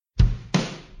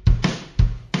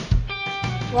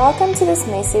Welcome to this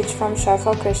message from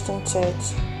Shofar Christian Church.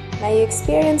 May you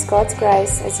experience God's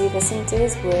grace as you listen to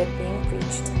His word being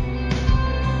preached.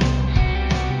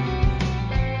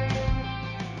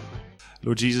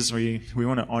 Lord Jesus, we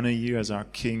want to honor you as our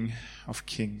King of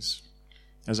Kings,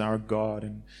 as our God,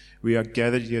 and we are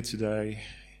gathered here today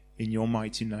in your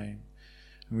mighty name.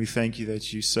 And we thank you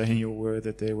that you say in your word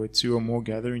that there were two or more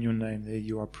gathered in your name, there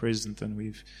you are present, and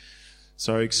we've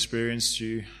so experienced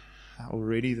you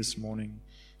already this morning.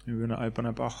 And we want to open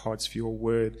up our hearts for your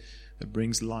word that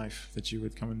brings life, that you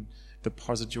would come and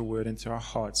deposit your word into our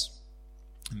hearts.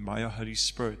 And by your Holy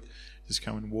Spirit, just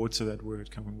come and water that word,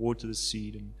 come and water the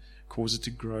seed and cause it to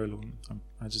grow, Lord.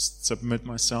 I just submit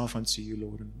myself unto you,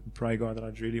 Lord, and pray, God, that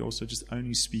I'd really also just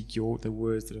only speak the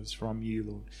words that is from you,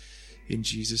 Lord. In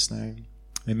Jesus' name.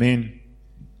 Amen.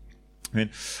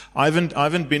 Amen. I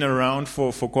haven't been around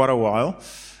for quite a while.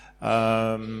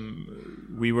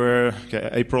 We were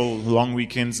April long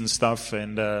weekends and stuff,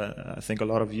 and I think a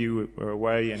lot of you were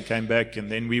away and came back,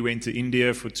 and then we went to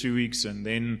India for 2 weeks, and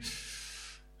then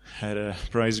had a,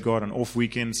 praise God, an off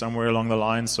weekend somewhere along the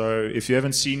line. So if you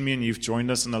haven't seen me and you've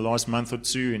joined us in the last month or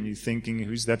two and you're thinking,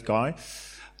 who's that guy?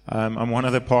 I'm one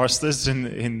of the pastors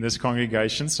in this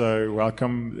congregation, so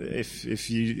welcome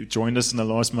if you joined us in the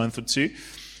last month or two.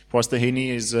 Pastor Henny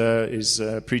is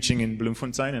preaching in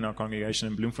Bloemfontein, in our congregation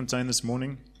in Bloemfontein this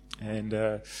morning. And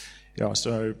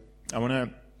so I want to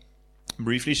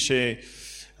briefly share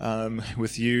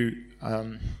with you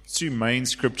two main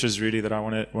scriptures really that I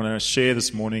want to share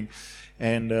this morning.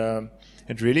 And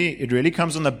it really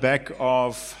comes on the back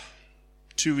of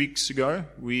 2 weeks ago.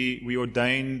 We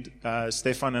ordained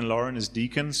Stefan and Lauren as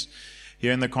deacons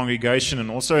here in the congregation,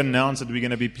 and also announced that we're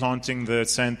going to be planting the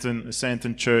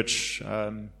Sandton Church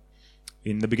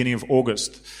in the beginning of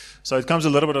August. So it comes a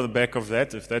little bit on the back of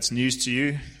that. If that's news to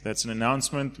you, that's an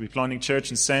announcement. We're planting church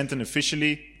in Sandton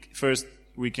officially first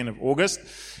weekend of August.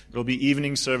 It'll be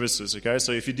evening services, okay?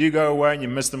 So if you do go away and you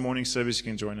miss the morning service, you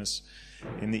can join us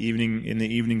in the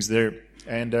evenings there.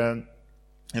 And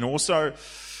also,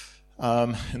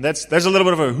 and that's a little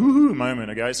bit of a hoo-hoo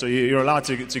moment, okay? So you're allowed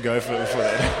to go for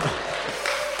that.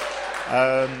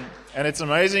 And it's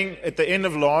amazing, at the end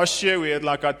of last year, we had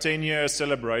like our 10-year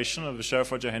celebration of the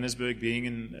Shofar Johannesburg being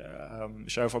in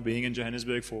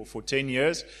Johannesburg for 10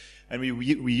 years. And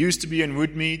we used to be in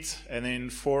Woodmead, and then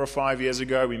 4 or 5 years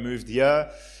ago, we moved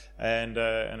here, and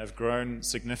have grown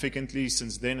significantly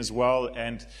since then as well.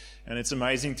 And it's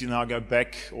amazing to now go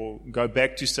back to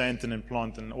Sandton and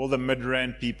plant. And all the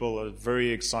Midrand people are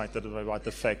very excited about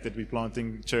the fact that we're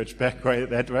planting church back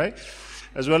that way.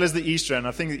 As well as the East Rand.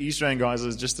 I think the East Rand guys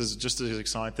are just as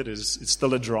excited. It's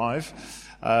still a drive,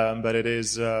 but it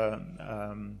is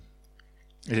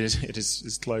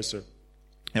closer.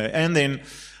 And then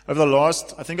over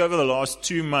the last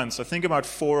 2 months, I think about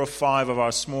 4 or 5 of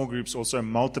our small groups also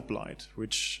multiplied,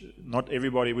 which not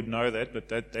everybody would know that, but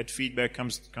that feedback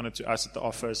comes kind of to us at the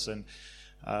office, and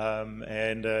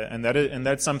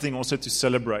that's something also to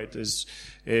celebrate. Is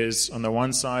on the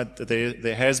one side that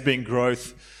there has been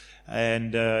growth.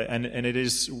 And it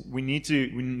is, we need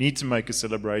to make a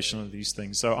celebration of these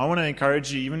things. So I want to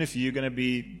encourage you, even if you're going to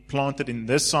be planted in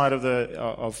this side of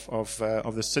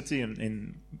the city,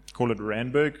 in call it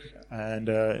Randburg, and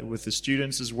with the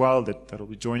students as well that'll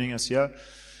be joining us here,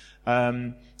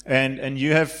 and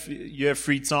you have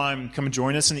free time, come and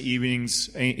join us in the evenings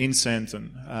in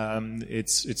Sandton.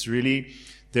 It's really,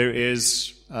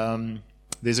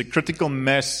 there's a critical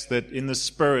mass that in the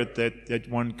spirit that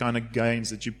one kind of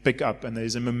gains, that you pick up, and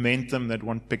there's a momentum that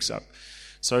one picks up.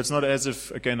 So it's not as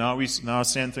if, okay, now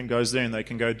Sandton goes there and they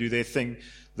can go do their thing.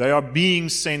 They are being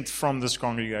sent from this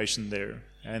congregation there.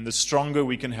 And the stronger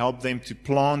we can help them to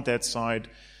plant that side,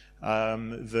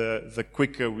 the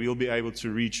quicker we'll be able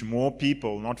to reach more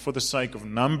people, not for the sake of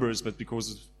numbers, but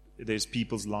because there's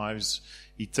people's lives,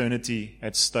 eternity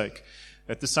at stake.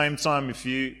 At the same time,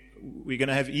 we're going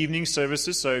to have evening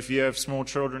services, so if you have small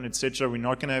children, etc., we're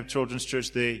not going to have children's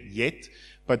church there yet,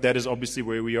 but that is obviously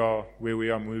where we are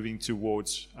moving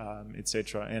towards,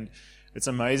 etc. And it's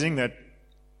amazing that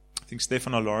I think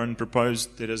Stefan or Lauren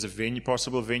proposed that as a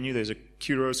possible venue. There's a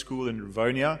Kuro school in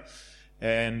Rivonia,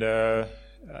 and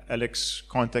Alex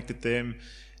contacted them,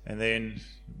 and then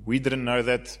we didn't know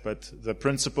that, but the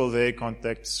principal there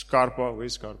contacted Scarpa.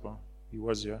 Where's Scarpa? He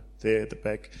was there at the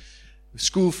back.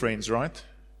 School friends, right?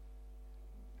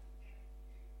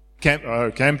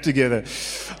 Camp together.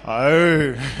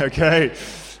 Oh, okay.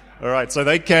 All right, so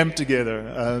they camped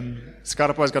together.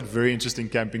 Scarpa's got very interesting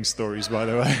camping stories, by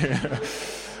the way.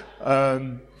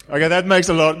 Okay, that makes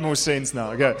a lot more sense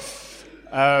now. Okay.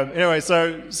 Anyway,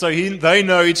 they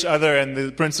know each other, and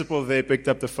the principal there picked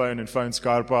up the phone and phoned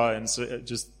Scarpa, and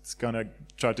just kind of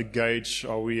tried to gauge,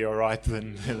 are we all right,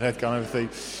 and that kind of thing.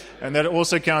 And that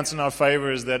also counts in our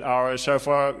favor, is that our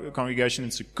Shofar congregation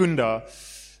in Secunda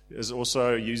is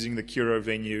also using the Curo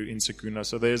venue in Secunda.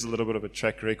 So there's a little bit of a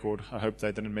track record. I hope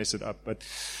they didn't mess it up. But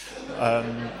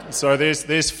so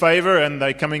there's favor, and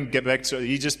they get back to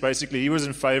it. He was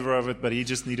in favor of it, but he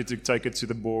just needed to take it to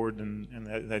the board and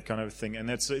that kind of thing. And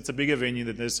it's a bigger venue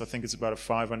than this. I think it's about a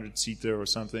 500-seater or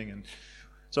something. And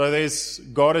so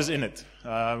God is in it.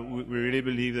 We really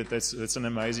believe that that's an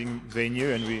amazing venue,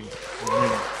 and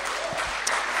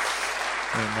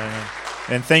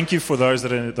and thank you for those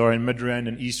that are in Midrand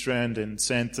and East Rand and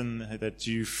Sandton, that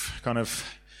you've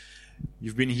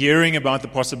been hearing about the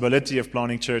possibility of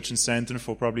planting church in Sandton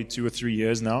for probably 2 or 3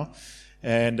 years now,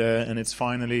 and it's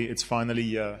finally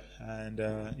here, and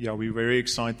we're very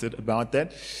excited about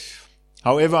that.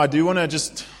 However, I do want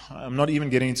to I'm not even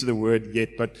getting into the word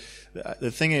yet, but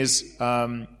the thing is,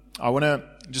 I want to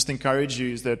just encourage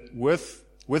you is that with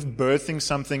birthing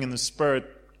something in the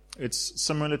Spirit, it's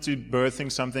similar to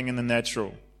birthing something in the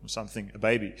natural, a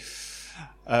baby.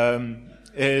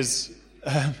 There's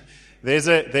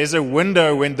a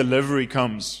window when delivery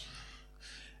comes,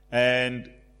 and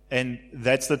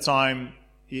that's the time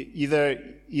either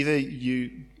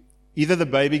the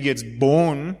baby gets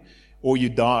born or you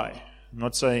die. I'm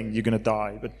not saying you're going to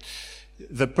die, but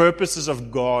the purposes of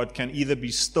God can either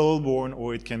be stillborn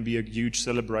or it can be a huge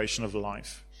celebration of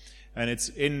life. And it's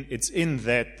in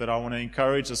that I want to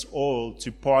encourage us all to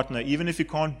partner, even if you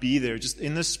can't be there, just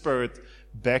in the Spirit,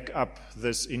 back up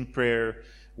this in prayer,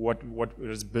 what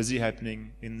is busy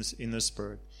happening in the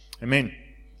Spirit. Amen.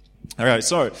 All right,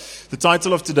 so the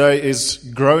title of today is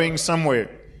Growing Somewhere.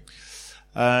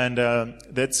 And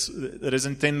that is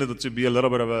intended to be a little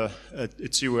bit of a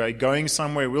two-way. Going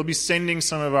somewhere. We'll be sending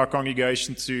some of our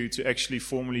congregation to actually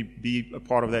formally be a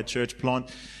part of that church plant,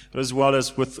 but as well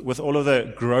as with all of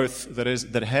the growth that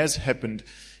has happened.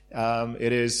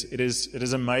 It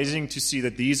is amazing to see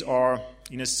that these are,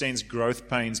 in a sense, growth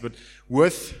pains. But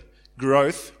with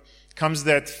growth comes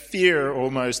that fear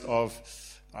almost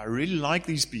of, I really like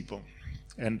these people,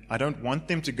 and I don't want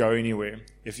them to go anywhere.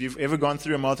 If you've ever gone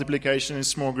through a multiplication in a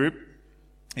small group,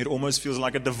 it almost feels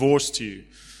like a divorce to you.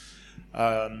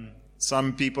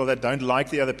 Some people that don't like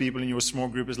the other people in your small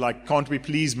group is like, can't we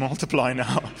please multiply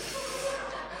now?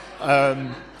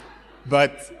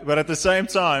 But at the same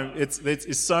time,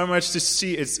 it's so much to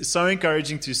see. It's so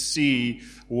encouraging to see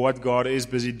what God is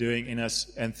busy doing in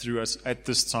us and through us at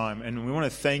this time. And we want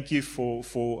to thank you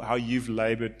for how you've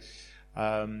labored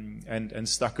and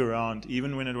stuck around,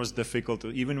 even when it was difficult,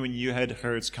 or even when you had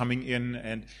hurts coming in,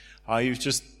 and how you've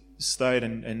just stayed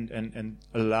and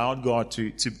allowed God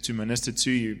to minister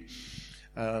to you.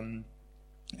 So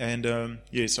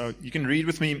you can read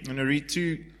with me. I'm going to read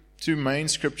two main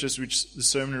scriptures which the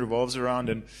sermon revolves around,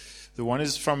 and the one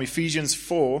is from Ephesians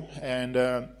 4, and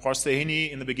Pastor Henny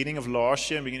in the beginning of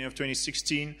last year, beginning of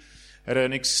 2016, had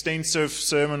an extensive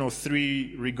sermon or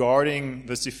 3 regarding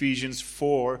this Ephesians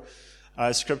 4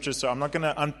 scripture. So I'm not going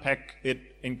to unpack it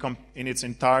in its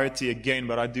entirety again,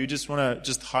 but I do just want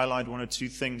to highlight 1 or 2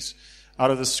 things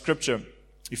out of the scripture.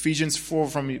 Ephesians 4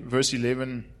 from verse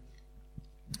 11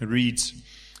 reads,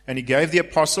 "And he gave the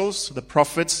apostles, the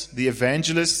prophets, the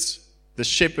evangelists, the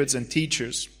shepherds and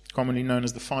teachers," commonly known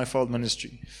as the fivefold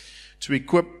ministry, "to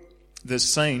equip the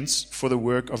saints for the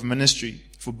work of ministry,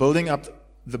 for building up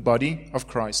the body of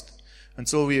Christ,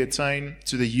 until we attain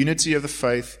to the unity of the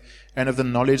faith and of the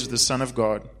knowledge of the Son of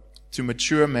God, to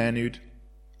mature manhood,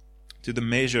 to the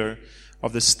measure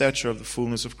of the stature of the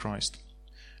fullness of Christ,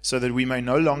 so that we may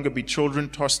no longer be children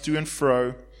tossed to and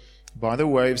fro by the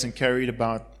waves and carried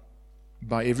about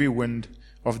by every wind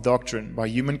of doctrine, by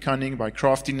human cunning, by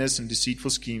craftiness and deceitful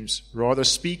schemes. Rather,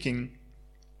 speaking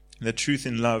the truth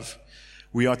in love,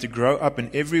 we are to grow up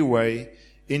in every way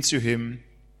into Him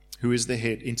who is the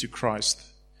head, into Christ,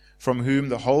 from whom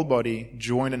the whole body,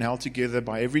 joined and held together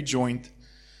by every joint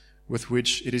with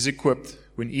which it is equipped,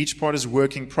 when each part is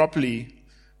working properly,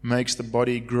 makes the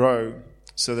body grow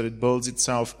so that it builds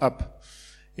itself up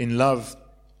in love."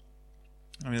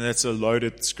 I mean, that's a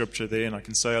loaded scripture there, and I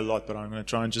can say a lot, but I'm going to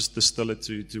try and just distill it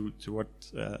to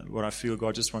what I feel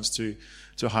God just wants to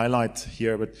highlight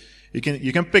here. But you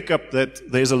can pick up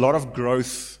that there's a lot of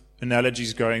growth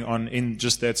analogies going on in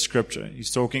just that scripture.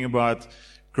 He's talking about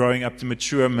growing up to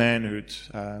mature manhood,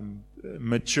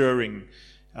 maturing,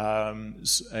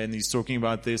 and he's talking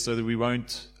about this so that we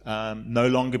won't no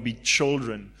longer be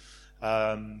children,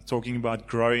 talking about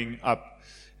growing up.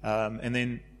 And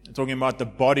then talking about the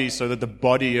body, so that the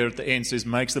body here at the end says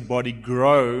makes the body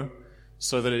grow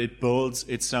so that it builds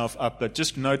itself up. But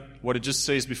just note what it just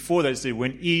says before that, is that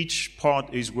when each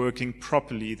part is working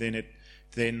properly, then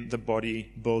the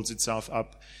body builds itself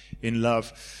up in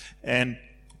love. And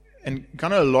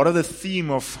kind of a lot of the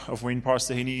theme of when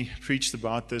Pastor Henny preached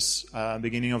about this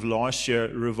beginning of last year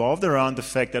revolved around the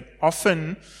fact that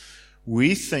often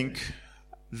we think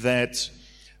that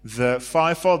the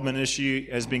fivefold ministry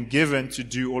has been given to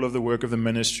do all of the work of the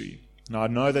ministry. Now, I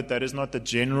know that is not the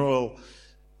general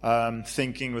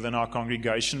thinking within our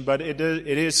congregation, but it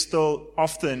is still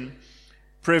often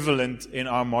prevalent in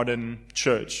our modern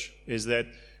church, is that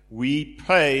we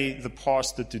pay the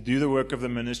pastor to do the work of the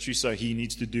ministry, so he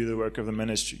needs to do the work of the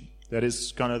ministry. That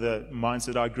is kind of the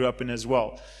mindset I grew up in as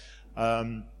well.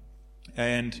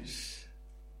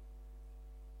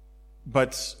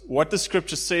 But what the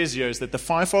scripture says here is that the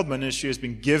fivefold ministry has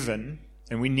been given,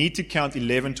 and we need to count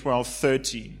 11, 12,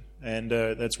 13. And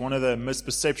that's one of the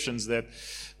misperceptions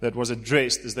that was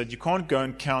addressed, is that you can't go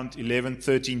and count 11,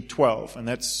 13, 12. And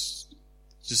just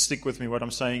stick with me what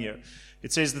I'm saying here.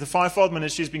 It says that the fivefold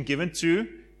ministry has been given to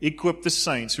equip the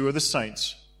saints. Who are the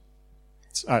saints?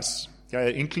 It's us. Okay,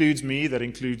 that includes me, that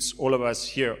includes all of us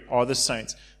here are the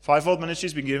saints. Fivefold ministry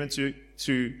has been given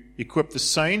to equip the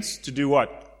saints to do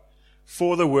what?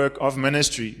 For the work of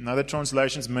ministry. In other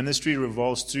translations, ministry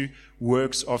revolves to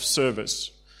works of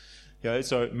service. Okay,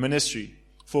 so ministry,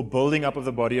 for building up of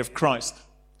the body of Christ.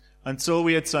 Until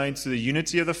we attain to the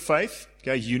unity of the faith,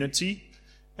 okay, unity,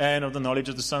 and of the knowledge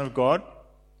of the Son of God,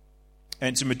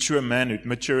 and to mature manhood,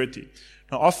 maturity.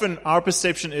 Now, often our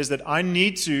perception is that I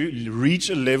need to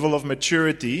reach a level of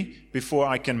maturity before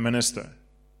I can minister.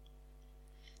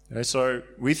 Okay, so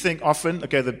we think often,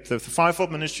 okay, the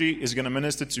fivefold ministry is going to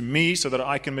minister to me so that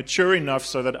I can mature enough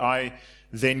so that I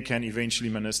then can eventually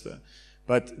minister.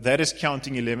 But that is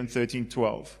counting 11, 13,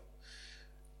 12.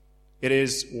 It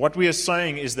is, what we are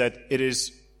saying is that it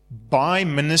is by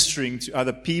ministering to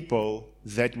other people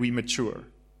that we mature.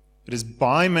 It is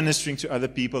by ministering to other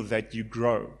people that you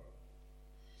grow.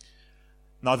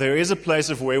 Now, there is a place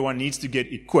of where one needs to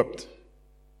get equipped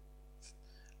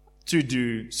to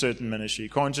do certain ministry. You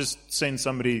can't just send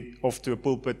somebody off to a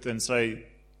pulpit and say,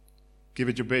 give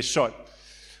it your best shot.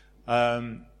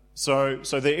 So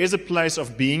there is a place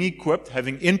of being equipped,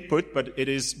 having input, but it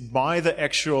is by the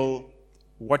actual,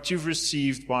 what you've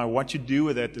received, by what you do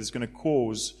with it, that is going to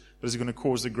cause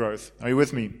the growth. Are you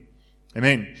with me?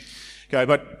 Amen. Okay,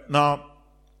 but now,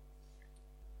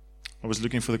 I was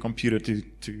looking for the computer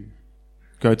to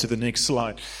go to the next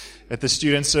slide. At the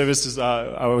student services,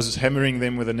 I was hammering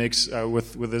them with the next,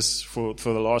 with this for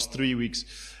the last 3 weeks.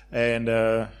 And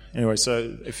anyway,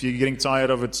 so if you're getting tired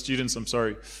of it, students, I'm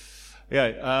sorry.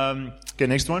 Yeah. Okay,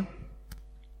 next one.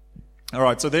 All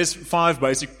right. So there's 5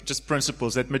 basic just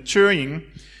principles that maturing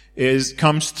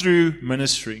comes through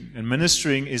ministering, and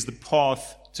ministering is the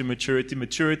path to maturity.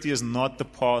 Maturity is not the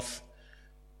path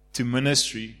to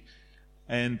ministry.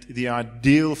 And the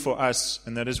ideal for us,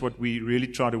 and that is what we really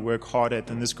try to work hard at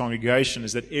in this congregation,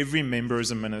 is that every member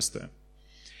is a minister.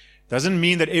 Doesn't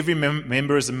mean that every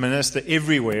member is a minister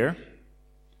everywhere.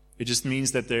 It just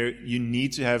means that you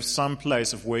need to have some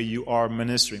place of where you are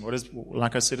ministering.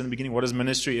 Like I said in the beginning, what is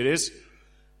ministry? It is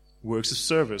works of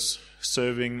service,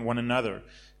 serving one another.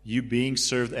 You being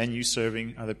served and you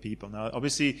serving other people. Now,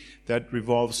 obviously, that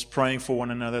revolves praying for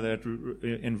one another. That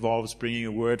involves bringing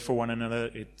a word for one another.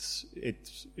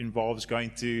 It involves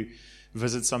going to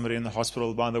visit somebody in the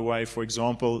hospital. By the way, for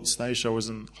example, Stacia was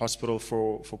in hospital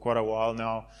for quite a while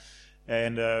now.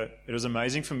 And it was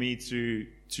amazing for me to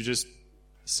just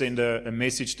send a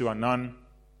message to Anand.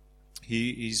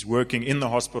 He's working in the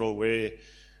hospital where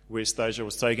Stacia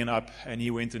was taken up. And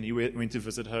he went to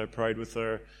visit her, prayed with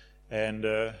her. And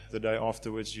the day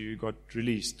afterwards, you got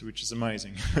released, which is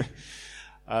amazing.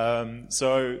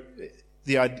 So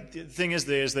the thing is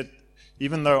that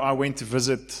even though I went to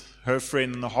visit her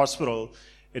friend in the hospital,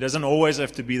 it doesn't always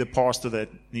have to be the pastor that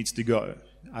needs to go.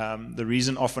 The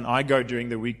reason often I go during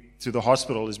the week to the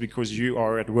hospital is because you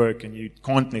are at work and you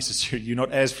can't necessarily, you're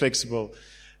not as flexible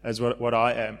as what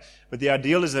I am. But the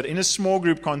ideal is that in a small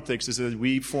group context is that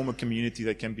we form a community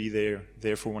that can be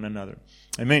there for one another.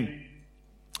 Amen.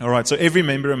 All right, so every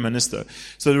member a minister.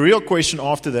 So the real question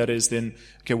after that is then,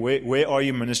 okay, where are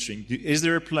you ministering? Is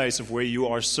there a place of where you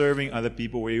are serving other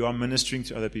people, where you are ministering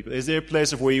to other people? Is there a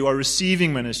place of where you are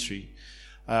receiving ministry?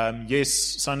 Yes,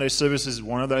 Sunday service is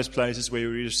one of those places where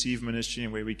we receive ministry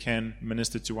and where we can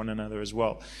minister to one another as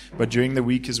well, but during the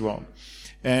week as well.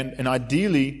 And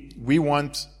ideally, we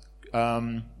want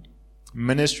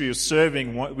ministry or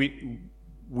serving.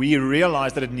 we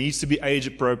realize that it needs to be age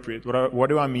appropriate. What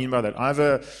do I mean by that? I have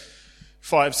a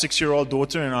 5-6-year-old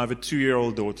daughter and I have a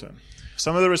 2-year-old daughter.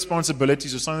 Some of the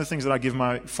responsibilities or some of the things that I give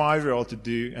my 5-year-old to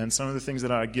do and some of the things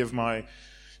that I give my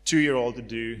 2-year-old to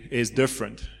do is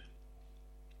different.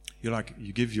 You're like,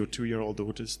 you give your 2-year-old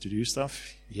daughters to do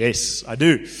stuff? Yes, I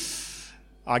do.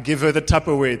 I give her the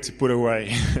Tupperware to put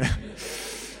away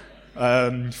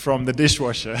from the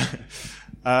dishwasher.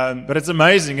 But it's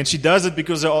amazing, and she does it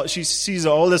because she sees her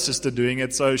older sister doing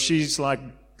it, so she's like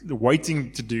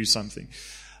waiting to do something.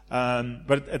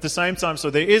 But at the same time, so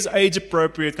there is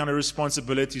age-appropriate kind of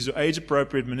responsibilities or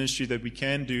age-appropriate ministry that we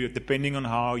can do depending on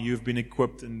how you've been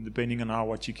equipped and depending on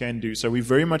what you can do. So we're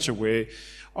very much aware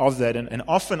of that. And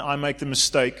often I make the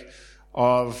mistake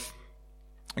of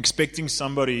expecting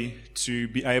somebody to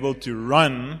be able to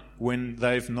run when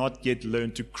they've not yet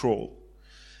learned to crawl.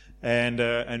 And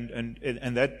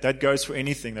that goes for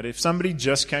anything. That if somebody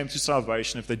just came to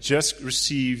salvation, if they just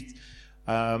received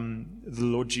the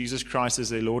Lord Jesus Christ as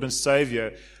their Lord and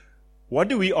Savior, what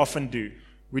do we often do?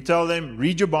 We tell them,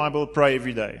 read your Bible, pray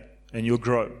every day, and you'll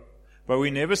grow. But we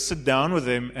never sit down with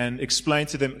them and explain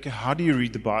to them, okay, how do you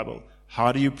read the Bible?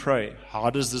 How do you pray? How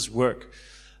does this work?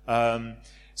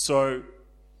 So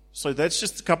that's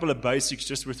just a couple of basics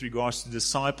just with regards to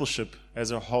discipleship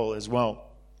as a whole as well.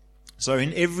 So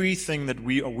in everything that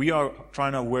we are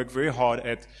trying to work very hard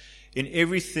at, in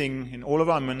everything, in all of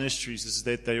our ministries, is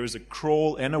that there is a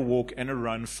crawl and a walk and a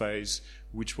run phase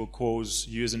which will cause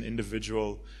you as an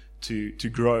individual to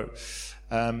grow.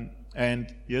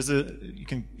 And you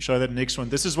can show that next one.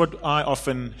 This is what I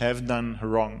often have done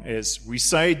wrong, is we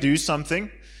say do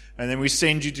something, and then we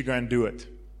send you to go and do it.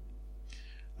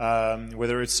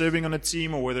 Whether it's serving on a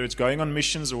team, or whether it's going on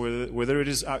missions, or whether it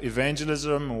is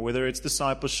evangelism, or whether it's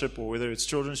discipleship, or whether it's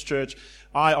children's church,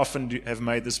 I often have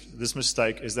made this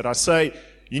mistake, is that I say,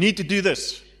 you need to do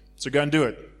this, so go and do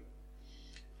it.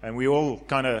 And we all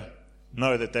kind of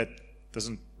know that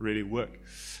doesn't really work.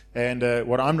 And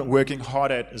what I'm working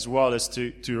hard at as well is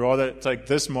to rather take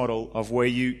this model of where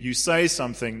you say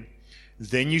something,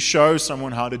 then you show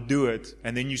someone how to do it,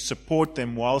 and then you support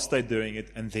them whilst they're doing it,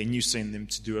 and then you send them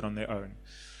to do it on their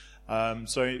own.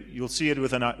 So you'll see it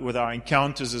with our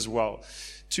encounters as well.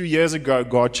 2 years ago,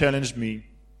 God challenged me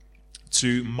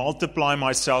to multiply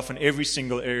myself in every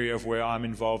single area of where I'm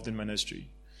involved in ministry.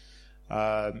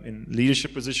 In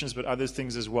leadership positions, but other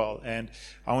things as well. And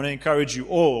I want to encourage you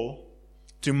all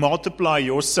to multiply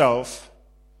yourself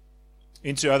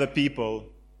into other people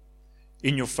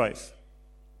in your faith.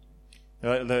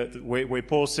 Where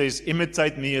Paul says,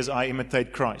 imitate me as I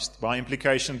imitate Christ. By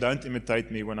implication, don't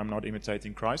imitate me when I'm not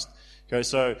imitating Christ. Okay,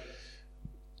 so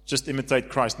just imitate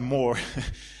Christ more.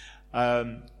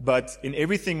 But in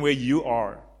everything where you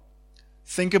are,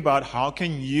 think about how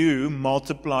can you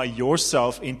multiply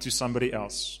yourself into somebody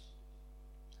else.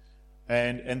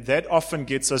 And that often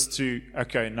gets us to,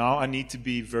 okay, now I need to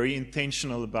be very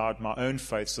intentional about my own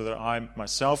faith so that I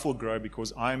myself will grow,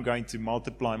 because I am going to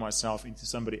multiply myself into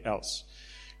somebody else.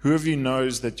 Who of you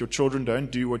knows that your children don't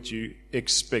do what you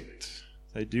expect?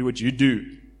 They do what you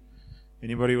do.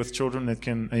 Anybody with children that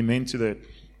can amen to that?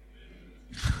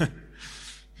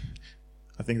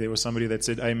 I think there was somebody that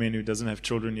said amen who doesn't have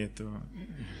children yet.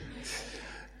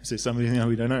 Is there somebody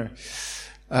we don't know?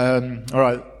 All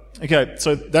right. Okay,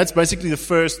 so that's basically the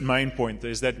first main point,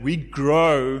 is that we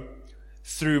grow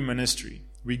through ministry.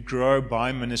 We grow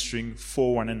by ministering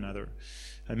for one another.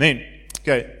 Amen.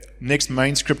 Okay, next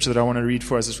main scripture that I want to read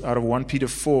for us is out of 1 Peter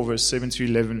 4, verse 7 to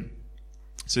 11.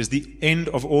 It says, the end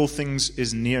of all things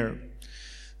is near.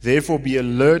 Therefore be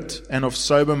alert and of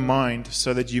sober mind,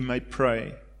 so that you may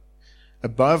pray.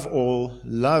 Above all,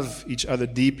 love each other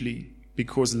deeply,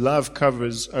 because love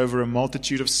covers over a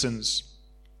multitude of sins.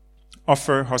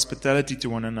 Offer hospitality to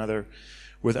one another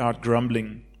without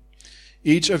grumbling.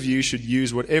 Each of you should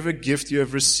use whatever gift you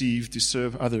have received to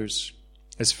serve others,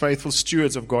 as faithful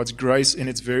stewards of God's grace in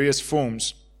its various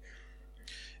forms.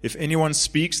 If anyone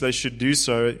speaks, they should do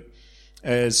so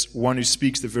as one who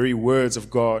speaks the very words of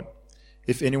God.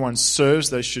 If anyone serves,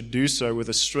 they should do so with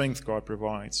the strength God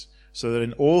provides, so that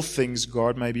in all things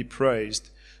God may be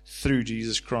praised through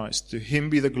Jesus Christ. To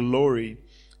him be the glory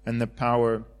and the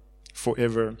power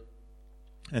forever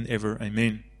and ever.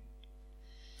 Amen.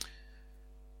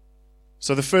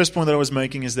 So the first point that I was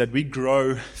making is that we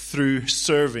grow through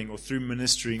serving or through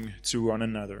ministering to one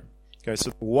another. Okay,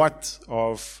 so what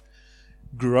of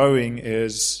growing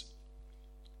is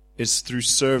through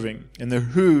serving. And the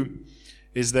who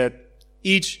is that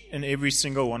each and every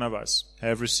single one of us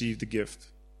have received a gift.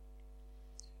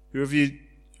 Who of you,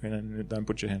 don't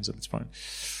put your hands up, it's fine.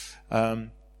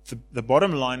 the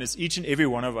bottom line is each and every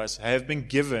one of us have been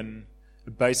given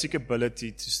a basic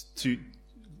ability to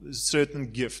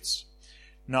certain gifts.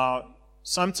 Now,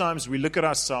 sometimes we look at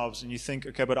ourselves and you think,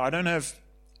 okay, but I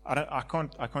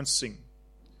can't sing.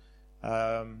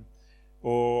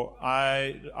 Or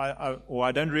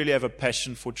I don't really have a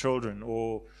passion for children,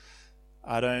 or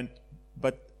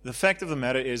but the fact of the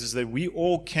matter is that we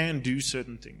all can do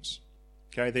certain things.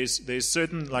 Okay, there's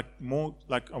certain I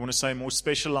want to say more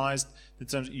specialized. In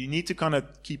terms, you need to kind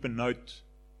of keep a note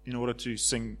in order to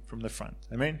sing from the front.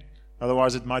 Amen.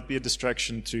 Otherwise, it might be a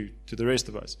distraction to the rest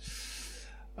of us.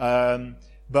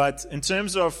 But in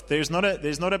terms of there's not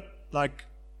a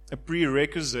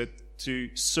prerequisite to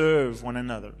serve one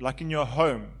another. Like in your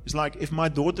home, it's like if my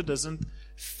daughter doesn't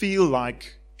feel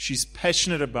like she's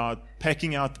passionate about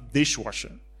packing out the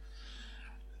dishwasher,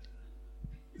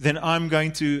 then I'm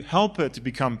going to help her to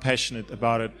become passionate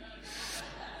about it.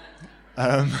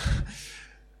 And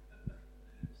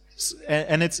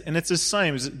it's the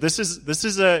same. This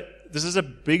is a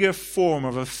bigger form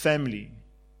of a family,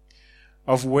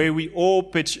 of where we all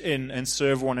pitch in and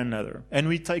serve one another, and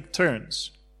we take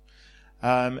turns.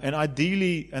 And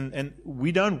ideally, and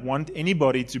we don't want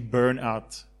anybody to burn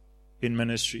out in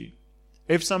ministry.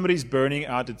 If somebody's burning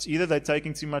out, it's either they're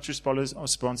taking too much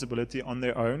responsibility on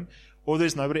their own, or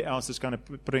there's nobody else that's kind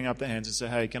of putting up their hands and say,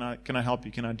 "Hey, can I help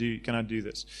you? Can I do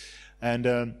this?"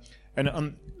 And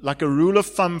like a rule of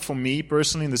thumb for me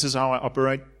personally, and this is how I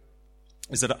operate,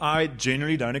 is that I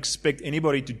generally don't expect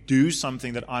anybody to do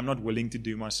something that I'm not willing to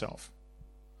do myself.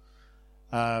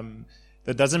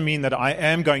 That doesn't mean that I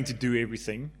am going to do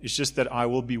everything. It's just that I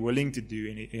will be willing to do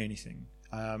anything.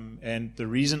 And the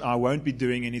reason I won't be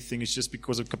doing anything is just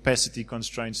because of capacity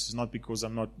constraints. It's not because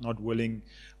I'm not willing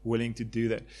to do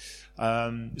that.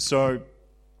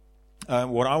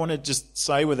 What I want to just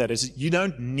say with that is you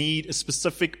don't need a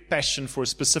specific passion for a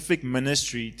specific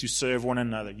ministry to serve one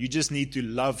another. You just need to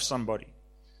love somebody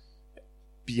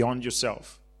beyond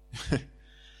yourself.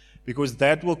 Because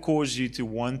that will cause you to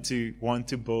want to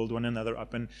build one another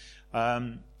up. And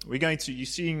we're going to, you're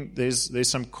seeing there's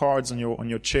some cards on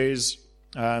your chairs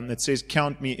that says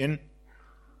 "Count me in."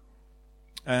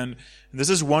 And this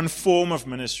is one form of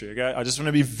ministry. Okay, I just want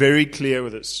to be very clear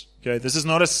with this. Okay, this is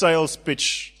not a sales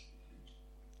pitch.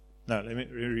 No, let me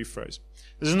rephrase.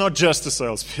 This is not just a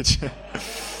sales pitch.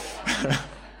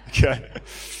 Okay.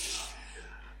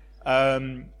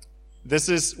 This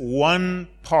is one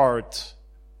part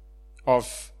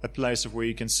of a place of where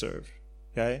you can serve.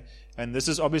 Okay? And this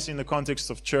is obviously in the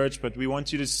context of church, but we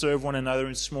want you to serve one another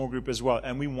in small group as well.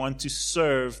 And we want to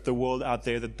serve the world out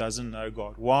there that doesn't know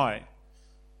God. Why?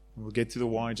 We'll get to the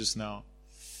why just now.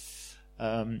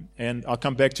 And I'll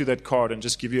come back to that card and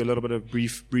just give you a little bit of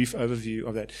brief overview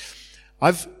of that.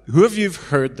 Who of you have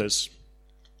heard this?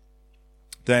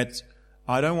 That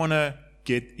I don't want to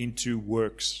get into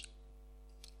works.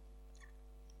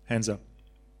 Hands up.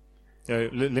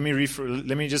 Let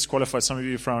me just qualify. Some of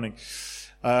you are frowning.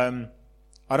 I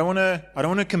don't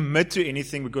want to commit to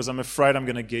anything because I'm afraid I'm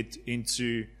going to get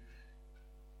into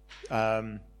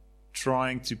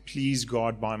trying to please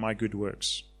God by my good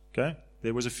works. Okay?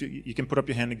 There was a few. You can put up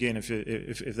your hand again if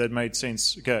that made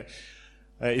sense. Okay.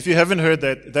 If you haven't heard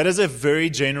that, that is a very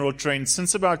general trend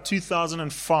since about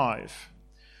 2005.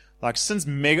 Like since a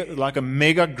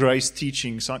mega grace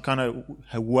teaching, some kind of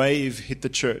a wave hit the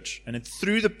church, and it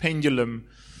threw the pendulum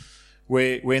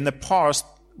where in the past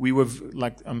we were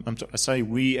like I say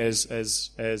we as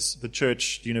the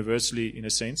church universally in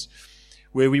a sense,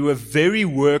 where we were very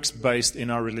works based in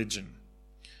our religion.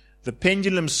 The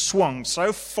pendulum swung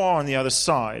so far on the other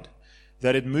side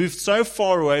that it moved so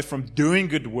far away from doing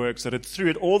good works that it threw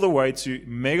it all the way to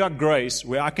mega grace,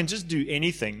 where I can just do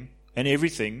anything and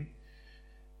everything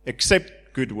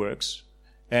accept good works,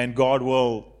 and God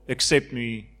will accept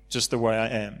me just the way I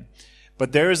am.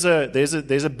 But there's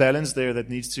a balance there that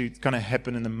needs to kind of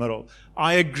happen in the middle.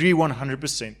 I agree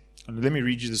 100%. And let me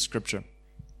read you the scripture.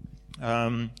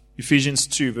 Ephesians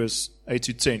 2, verse 8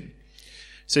 to 10. It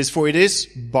says, "For it is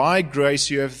by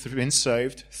grace you have been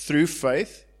saved through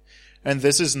faith, and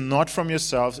this is not from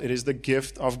yourselves, it is the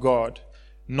gift of God,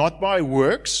 not by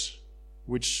works,"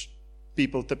 which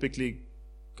people typically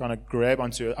kind of grab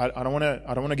onto. I don't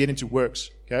want to get into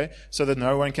works, okay? So that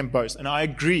no one can boast. And I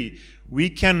agree, we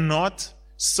cannot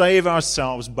save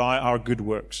ourselves by our good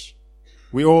works.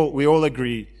 We all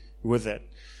agree with that.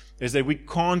 Is that we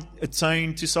can't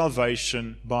attain to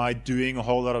salvation by doing a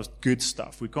whole lot of good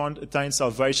stuff. We can't attain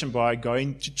salvation by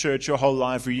going to church your whole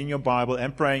life, reading your Bible,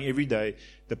 and praying every day.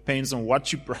 Depends on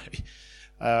what you pray.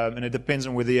 And it depends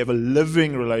on whether you have a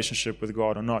living relationship with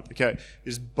God or not. Okay,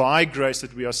 it's by grace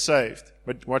that we are saved.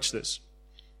 But watch this.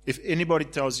 if anybody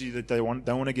tells you that they don't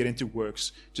want to get into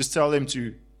works, just tell them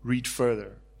to read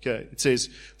further. Okay, it says,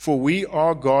 "For we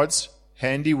are God's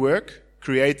handiwork,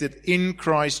 created in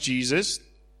Christ Jesus,"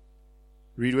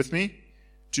 read with me,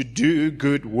 "to do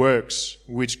good works,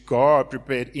 which God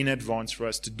prepared in advance for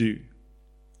us to do."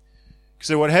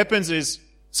 So what happens is,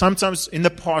 sometimes in the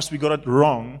past we got it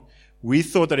wrong. We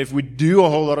thought that if we do a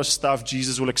whole lot of stuff,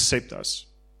 Jesus will accept us.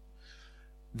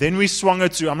 Then we swung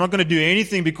it to, I'm not going to do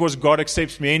anything because God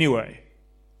accepts me anyway.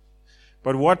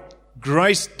 But what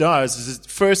grace does is,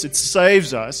 first it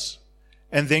saves us,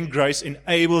 and then grace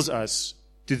enables us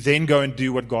to then go and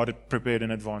do what God had prepared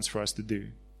in advance for us to do.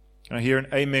 Can I hear an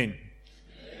amen?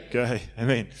 Okay,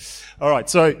 amen. All right,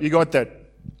 so you got that.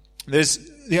 There's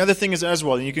the other thing is as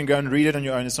well, and you can go and read it on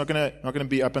your own. It's not going to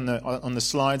be up on the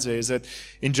slides there. Is that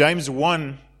in James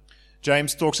 1,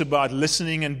 James talks about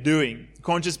listening and doing. You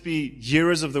can't just be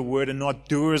hearers of the word and not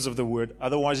doers of the word.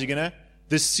 Otherwise, you're going to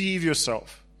deceive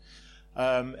yourself.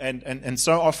 And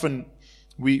so often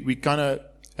we kind of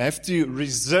have to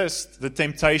resist the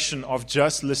temptation of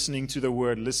just listening to the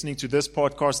word, listening to this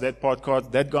podcast,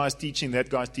 that guy's teaching, that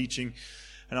guy's teaching.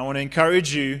 And I want to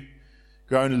encourage you,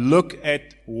 go and look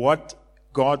at what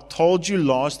God told you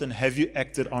last and have you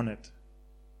acted on it.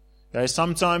 Okay,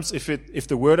 sometimes if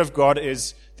the word of God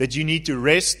is that you need to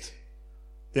rest,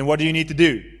 then what do you need to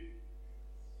do?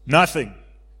 Nothing.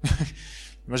 You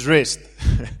must rest.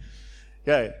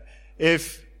 Okay.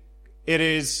 If it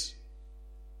is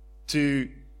to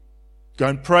go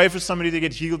and pray for somebody to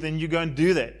get healed, then you go and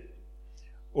do that.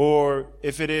 Or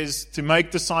if it is to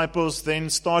make disciples, then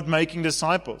start making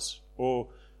disciples. Or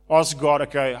ask God,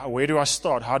 okay, where do I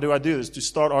start? How do I do this? To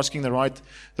start asking the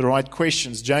right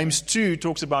questions. James 2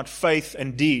 talks about faith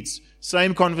and deeds.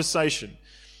 Same conversation.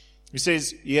 He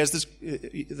says,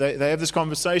 they have this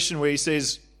conversation where he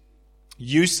says,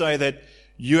 you say that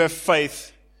you have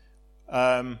faith,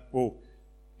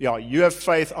 you have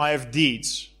faith, I have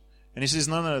deeds. And he says,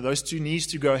 no, those two needs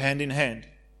to go hand in hand.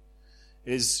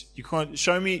 You can't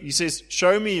show me, he says,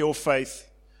 show me your faith,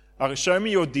 show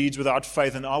me your deeds without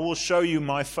faith, and I will show you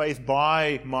my faith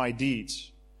by my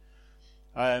deeds.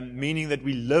 Meaning that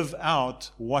we live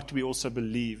out what we also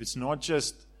believe. It's not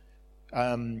just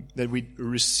that we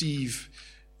receive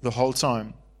the whole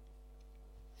time.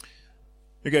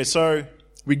 Okay, so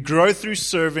we grow through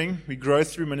serving, we grow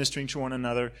through ministering to one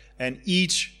another, and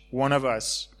each one of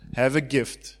us have a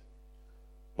gift.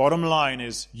 Bottom line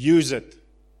is, use it.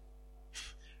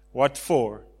 What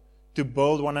for? To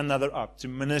build one another up, to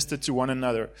minister to one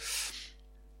another.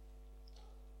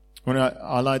 When I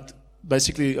highlight,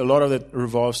 basically a lot of that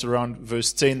revolves around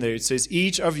verse 10 there. It says,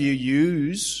 each of you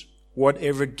use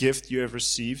whatever gift you have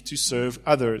received to serve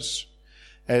others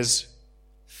as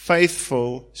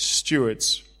faithful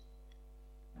stewards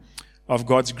of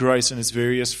God's grace in its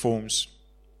various forms.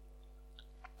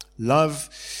 Love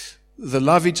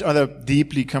each other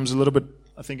deeply comes a little bit,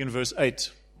 I think, in verse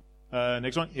 8.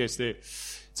 Next one? Yes, there.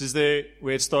 It says there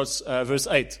where it starts, verse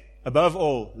 8. Above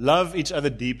all, love each other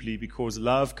deeply, because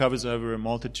love covers over a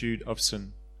multitude of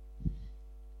sin.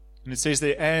 And it says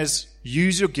there,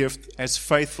 use your gift as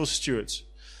faithful stewards.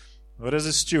 What is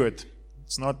a steward?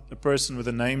 It's not a person with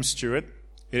a name Stewart.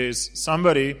 It is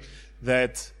somebody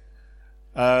that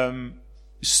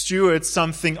stewards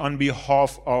something on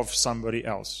behalf of somebody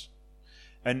else.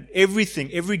 And every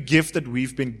gift that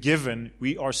we've been given,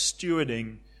 we are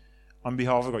stewarding on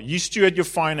behalf of God. You steward your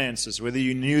finances, whether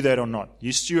you knew that or not.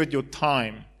 You steward your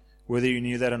time, whether you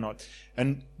knew that or not.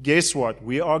 And guess what?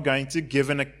 We are going to give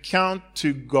an account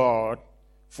to God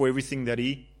for everything that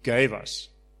He gave us.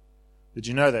 Did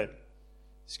you know that?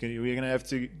 We're going to have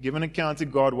to give an account to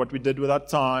God what we did with our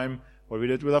time, what we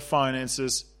did with our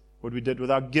finances, what we did with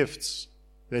our gifts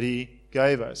that He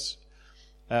gave us.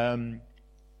 Amen.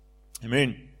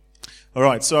 All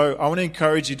right, so I want to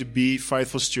encourage you to be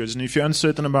faithful stewards. And if you're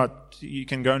uncertain about, you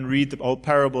can go and read the old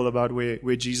parable about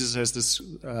where Jesus has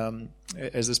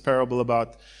this parable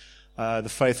about the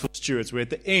faithful stewards, where at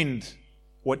the end,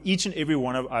 what each and every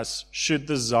one of us should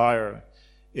desire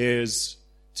is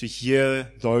to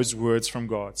hear those words from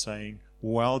God saying,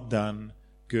 well done,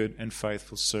 good and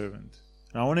faithful servant.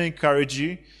 And I want to encourage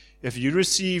you, if you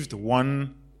received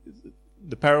one,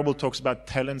 the parable talks about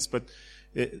talents, but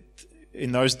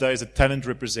in those days, a talent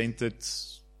represented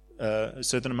a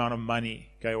certain amount of money.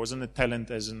 Okay, it wasn't a talent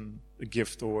as in a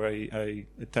gift or a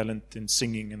talent in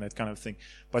singing and that kind of thing.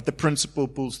 But the principle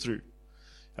pulls through.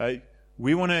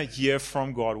 We want to hear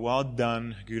from God, well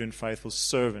done, good and faithful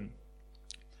servant.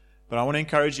 But I want to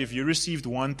encourage you, if you received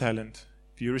one talent,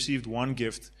 if you received one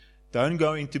gift, don't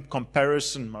go into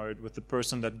comparison mode with the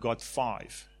person that got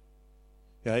 5.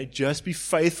 Okay? Just be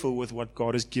faithful with what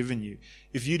God has given you.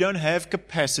 If you don't have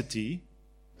capacity,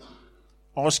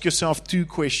 ask yourself 2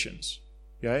 questions.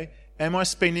 Okay? Am I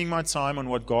spending my time on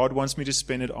what God wants me to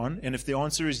spend it on? And if the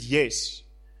answer is yes,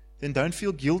 then don't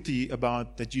feel guilty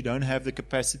about that you don't have the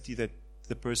capacity that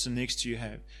the person next to you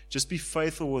have. Just be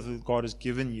faithful with what God has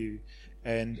given you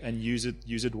and use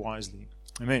it wisely.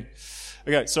 Amen.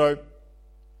 Okay, so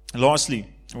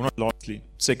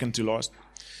second to last,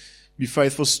 be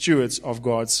faithful stewards of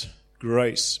God's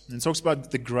grace. And it talks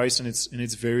about the grace in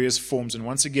its various forms. And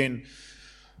once again,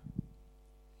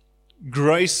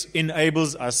 grace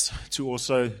enables us to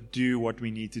also do what we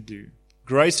need to do.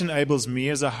 Grace enables me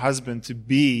as a husband to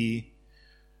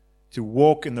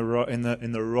walk in the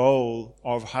role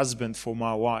of husband for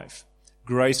my wife.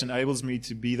 Grace enables me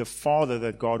to be the father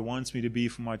that God wants me to be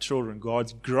for my children.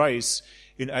 God's grace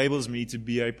enables me to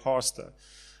be a pastor.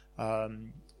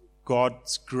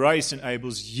 God's grace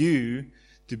enables you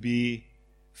to be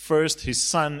first His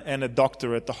son and a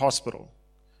doctor at the hospital,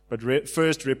 but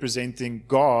first representing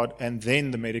God and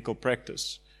then the medical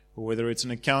practice, or whether it's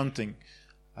an accounting.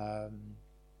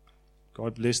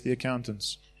 God bless the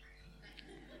accountants.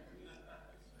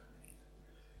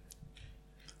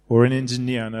 Or an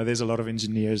engineer. I know there's a lot of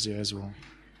engineers here as well.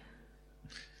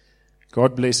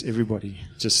 God bless everybody.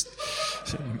 Just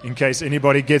in case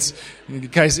anybody gets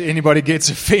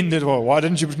offended, well, why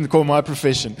didn't you call my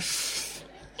profession?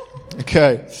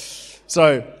 Okay.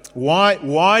 So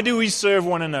why do we serve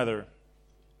one another?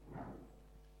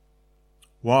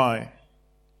 Why?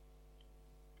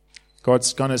 God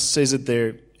kind of says it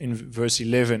there in verse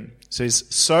 11. It says,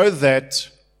 so that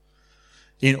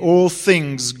in all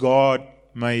things God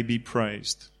may be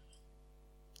praised.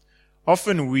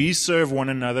 Often we serve one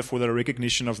another for the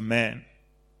recognition of man,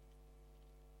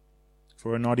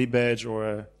 for a naughty badge or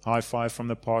a high five from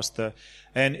the pastor.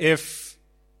 And if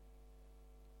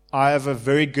I have a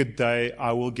very good day,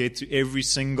 I will get to every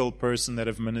single person that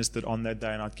have ministered on that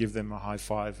day and I'd give them a high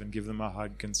five and give them a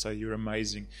hug and say, you're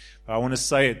amazing. But I want to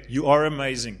say it, you are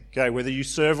amazing, okay, whether you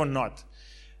serve or not.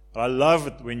 But I love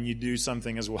it when you do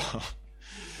something as well.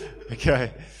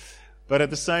 Okay. But at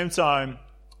the same time,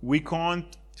 we can't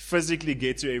physically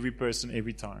get to every person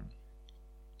every time.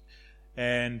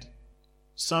 And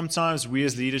sometimes we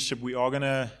as leadership, we are going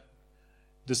to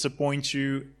disappoint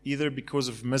you either because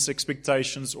of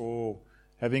mis-expectations or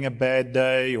having a bad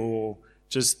day or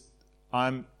just,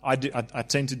 I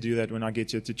tend to do that when I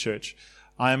get here to church.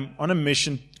 I'm on a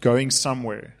mission going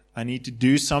somewhere. I need to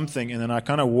do something, and then I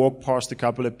kind of walk past a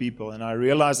couple of people and I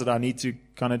realize that I need to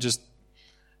kind of just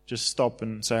stop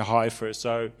and say hi first.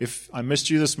 So if I missed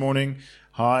you this morning,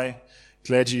 hi,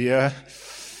 glad you're here.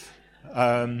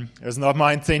 It was not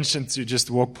my intention to just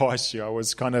walk past you. I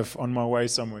was kind of on my way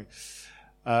somewhere.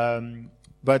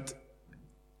 But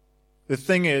the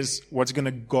thing is, what's going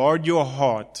to guard your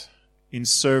heart in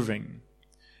serving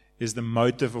is the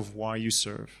motive of why you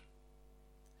serve.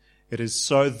 It is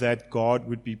so that God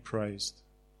would be praised,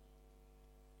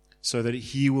 so that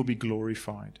He will be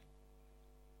glorified.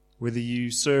 Whether you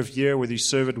serve here, whether you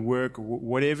serve at work,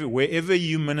 whatever, wherever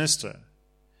you minister,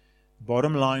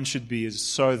 bottom line should be is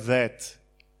so that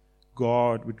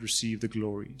God would receive the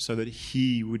glory, so that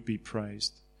He would be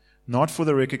praised. Not for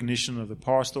the recognition of the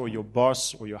pastor or your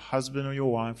boss or your husband or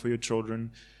your wife or your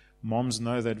children. Moms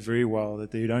know that very well, that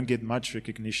they don't get much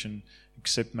recognition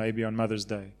except maybe on Mother's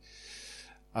Day.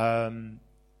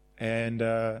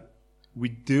 We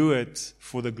do it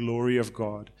for the glory of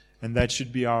God, and that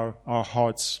should be our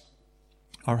heart's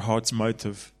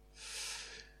motive.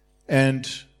 And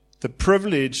the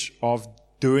privilege of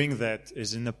doing that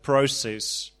is in the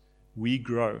process we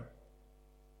grow.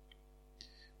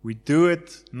 We do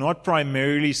it not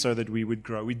primarily so that we would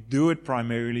grow. We do it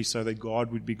primarily so that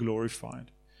God would be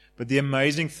glorified. But the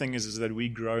amazing thing is that we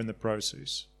grow in the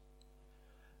process.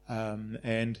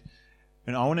 And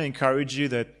I want to encourage you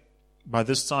that by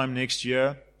this time next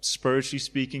year, spiritually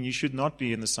speaking, you should not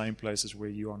be in the same place as where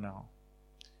you are now.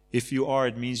 If you are,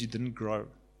 it means you didn't grow.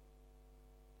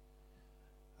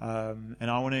 And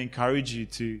I want to encourage you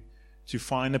to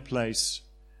find a place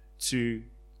to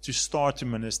start to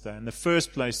minister. And the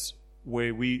first place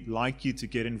where we like you to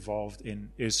get involved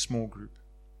in is small group.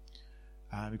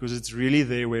 Because it's really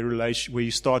there where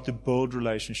you start to build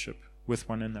relationship with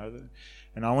one another.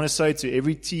 And I want to say to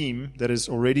every team that is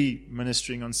already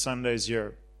ministering on Sundays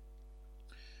here,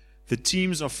 the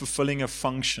teams are fulfilling a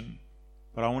function.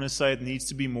 But I want to say it needs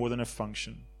to be more than a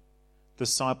function.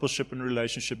 Discipleship and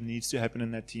relationship needs to happen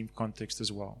in that team context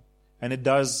as well. And it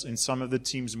does in some of the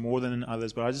teams more than in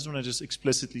others. But I just want to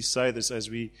explicitly say this as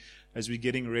we're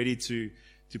getting ready to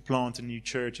plant a new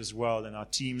church as well. And our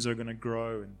teams are going to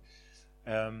grow.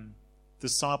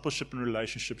 discipleship and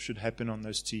relationship should happen on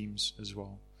those teams as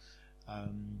well.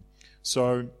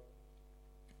 So,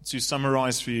 to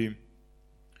summarize for you,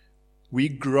 we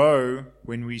grow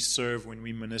when we serve, when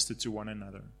we minister to one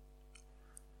another.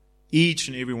 Each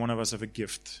and every one of us have a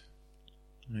gift.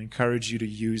 And I encourage you to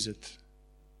use it.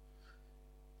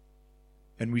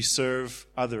 And we serve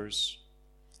others.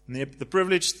 And the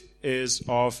privilege is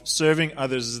of serving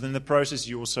others. Then in the process,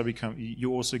 you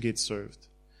also get served.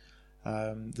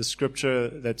 The scripture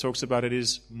that talks about it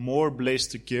is more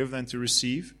blessed to give than to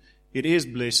receive. It is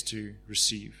blessed to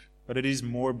receive, but it is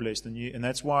more blessed than you. And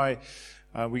that's why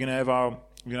we're going to have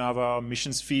our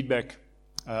missions feedback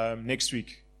next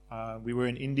week. We were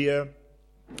in India,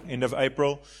 end of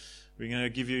April. We're going to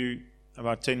give you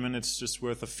about 10 minutes just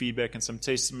worth of feedback and some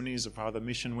testimonies of how the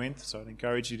mission went. So I'd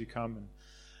encourage you to come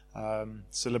and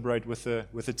celebrate with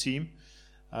the team.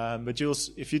 But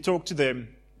if you talk to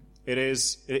them,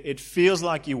 it feels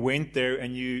like you went there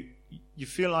and you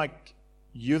feel like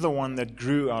you're the one that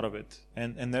grew out of it.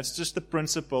 And that's just the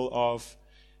principle of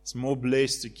it's more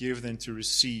blessed to give than to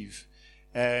receive.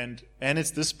 And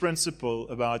it's this principle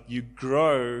about you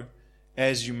grow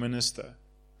as you minister.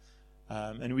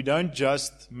 And we don't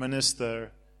just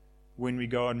minister when we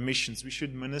go on missions. We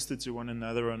should minister to one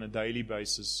another on a daily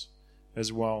basis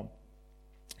as well.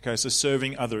 Okay, so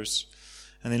serving others.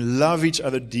 And then love each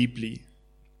other deeply.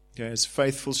 Okay, as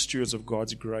faithful stewards of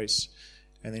God's grace.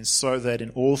 And then so that in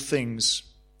all things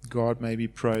God may be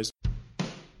praised.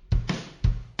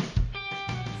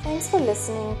 Thanks for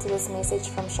listening to this message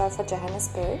from Shofar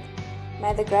Johannesburg.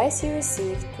 May the grace you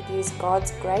received produce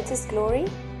God's greatest glory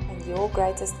and your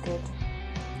greatest good.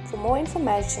 For more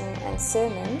information and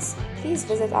sermons, please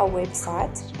visit our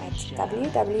website at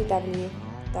www.shofar.joburg.